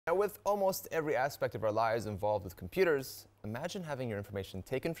Now, with almost every aspect of our lives involved with computers, imagine having your information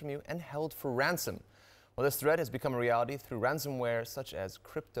taken from you and held for ransom. Well, this threat has become a reality through ransomware such as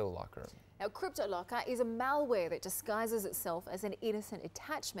Cryptolocker. Now, Cryptolocker is a malware that disguises itself as an innocent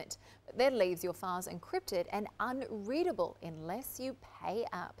attachment, but then leaves your files encrypted and unreadable unless you pay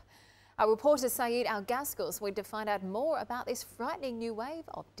up. Our reporter Saeed Al Qasqoos went to find out more about this frightening new wave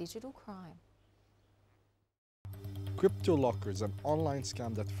of digital crime. Cryptolocker is an online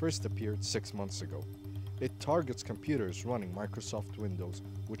scam that first appeared 6 months ago. It targets computers running Microsoft Windows,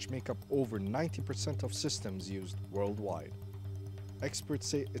 which make up over 90% of systems used worldwide. Experts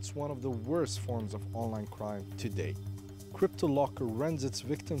say it's one of the worst forms of online crime today. Cryptolocker rends its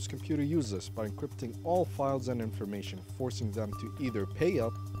victims' computer useless by encrypting all files and information, forcing them to either pay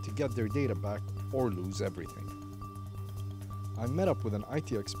up to get their data back or lose everything. I met up with an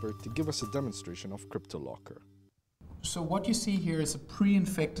IT expert to give us a demonstration of Cryptolocker. So what you see here is a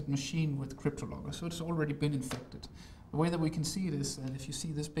pre-infected machine with Cryptolocker, so it's already been infected. The way that we can see it is that if you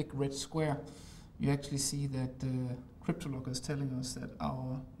see this big red square, you actually see that Cryptolocker is telling us that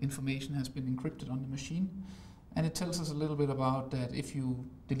our information has been encrypted on the machine. And it tells us a little bit about that if you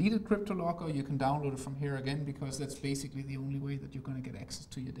deleted Cryptolocker, you can download it from here again, because that's basically the only way that you're going to get access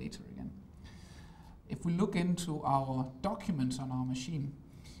to your data again. If we look into our documents on our machine,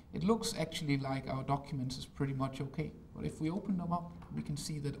 it looks actually like our documents is pretty much okay. But if we open them up, we can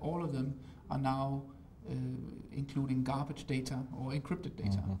see that all of them are now including garbage data or encrypted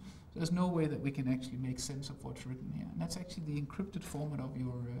data. So there's no way that we can actually make sense of what's written here. And that's actually the encrypted format of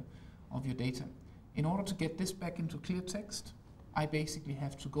your data. In order to get this back into clear text, I basically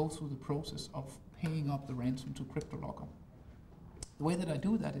have to go through the process of paying up the ransom to Cryptolocker. The way that I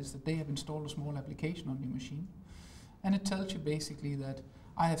do that is that they have installed a small application on your machine, and it tells you basically that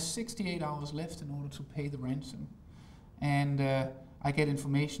I have 68 hours left in order to pay the ransom. And I get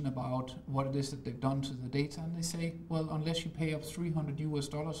information about what it is that they've done to the data, and they say, well, unless you pay up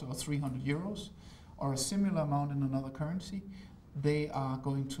 $300 or 300 euros or a similar amount in another currency, they are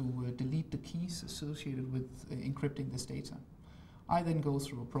going to delete the keys associated with encrypting this data. I then go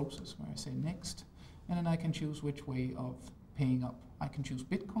through a process where I say next, and then I can choose which way of paying up. I can choose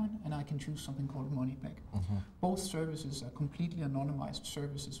Bitcoin, and I can choose something called money back. Both services are completely anonymized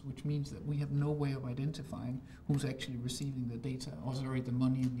services, which means that we have no way of identifying who's actually receiving the data, or sorry, the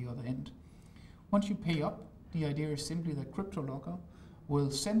money on the other end. Once you pay up, the idea is simply that Cryptolocker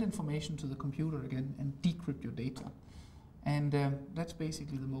will send information to the computer again and decrypt your data. And that's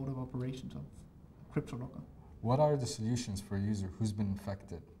basically the mode of operations of Cryptolocker. What are the solutions for a user who's been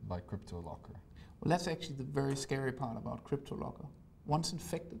infected by Cryptolocker? Well, that's actually the very scary part about Cryptolocker. Once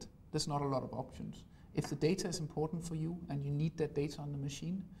infected, there's not a lot of options. If the data is important for you and you need that data on the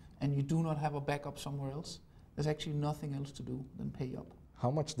machine and you do not have a backup somewhere else, there's actually nothing else to do than pay up. How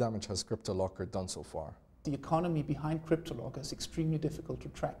much damage has Cryptolocker done so far? The economy behind Cryptolocker is extremely difficult to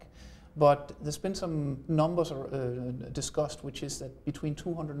track. But there's been some numbers discussed, which is that between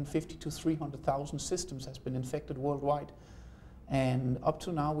 250 to 300,000 systems has been infected worldwide. And up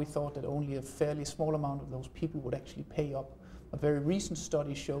to now, we thought that only a fairly small amount of those people would actually pay up. A very recent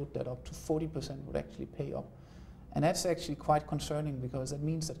study showed that up to 40% would actually pay up. And that's actually quite concerning, because that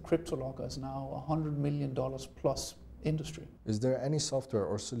means that Cryptolocker is now a $100 million plus industry. Is there any software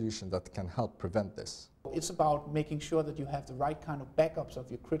or solution that can help prevent this? It's about making sure that you have the right kind of backups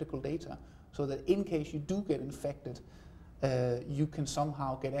of your critical data, so that in case you do get infected, you can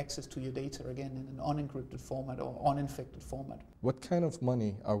somehow get access to your data again in an unencrypted format or uninfected format. What kind of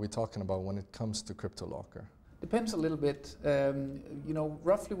money are we talking about when it comes to Cryptolocker? Depends a little bit.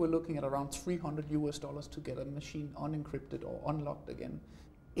 Roughly we're looking at around $300 to get a machine unencrypted or unlocked again.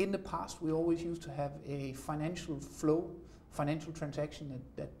 In the past, we always used to have a financial flow, financial transaction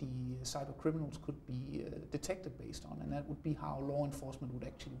that the cyber criminals could be detected based on, and that would be how law enforcement would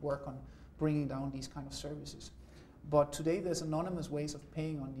actually work on bringing down these kind of services. But today there's anonymous ways of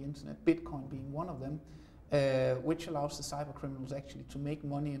paying on the internet, Bitcoin being one of them, which allows the cyber criminals actually to make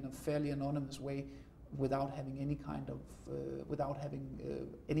money in a fairly anonymous way without having any kind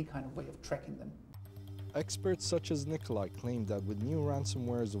of way of tracking them. Experts such as Nikolai claim that with new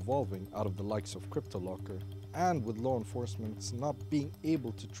ransomwares evolving out of the likes of Cryptolocker, and with law enforcement not being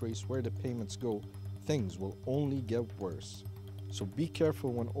able to trace where the payments go, things will only get worse. So be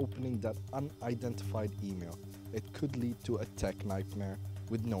careful when opening that unidentified email. It could lead to a tech nightmare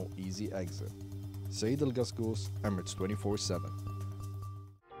with no easy exit. Saeed Al Qasqoos, Emirates 24/7.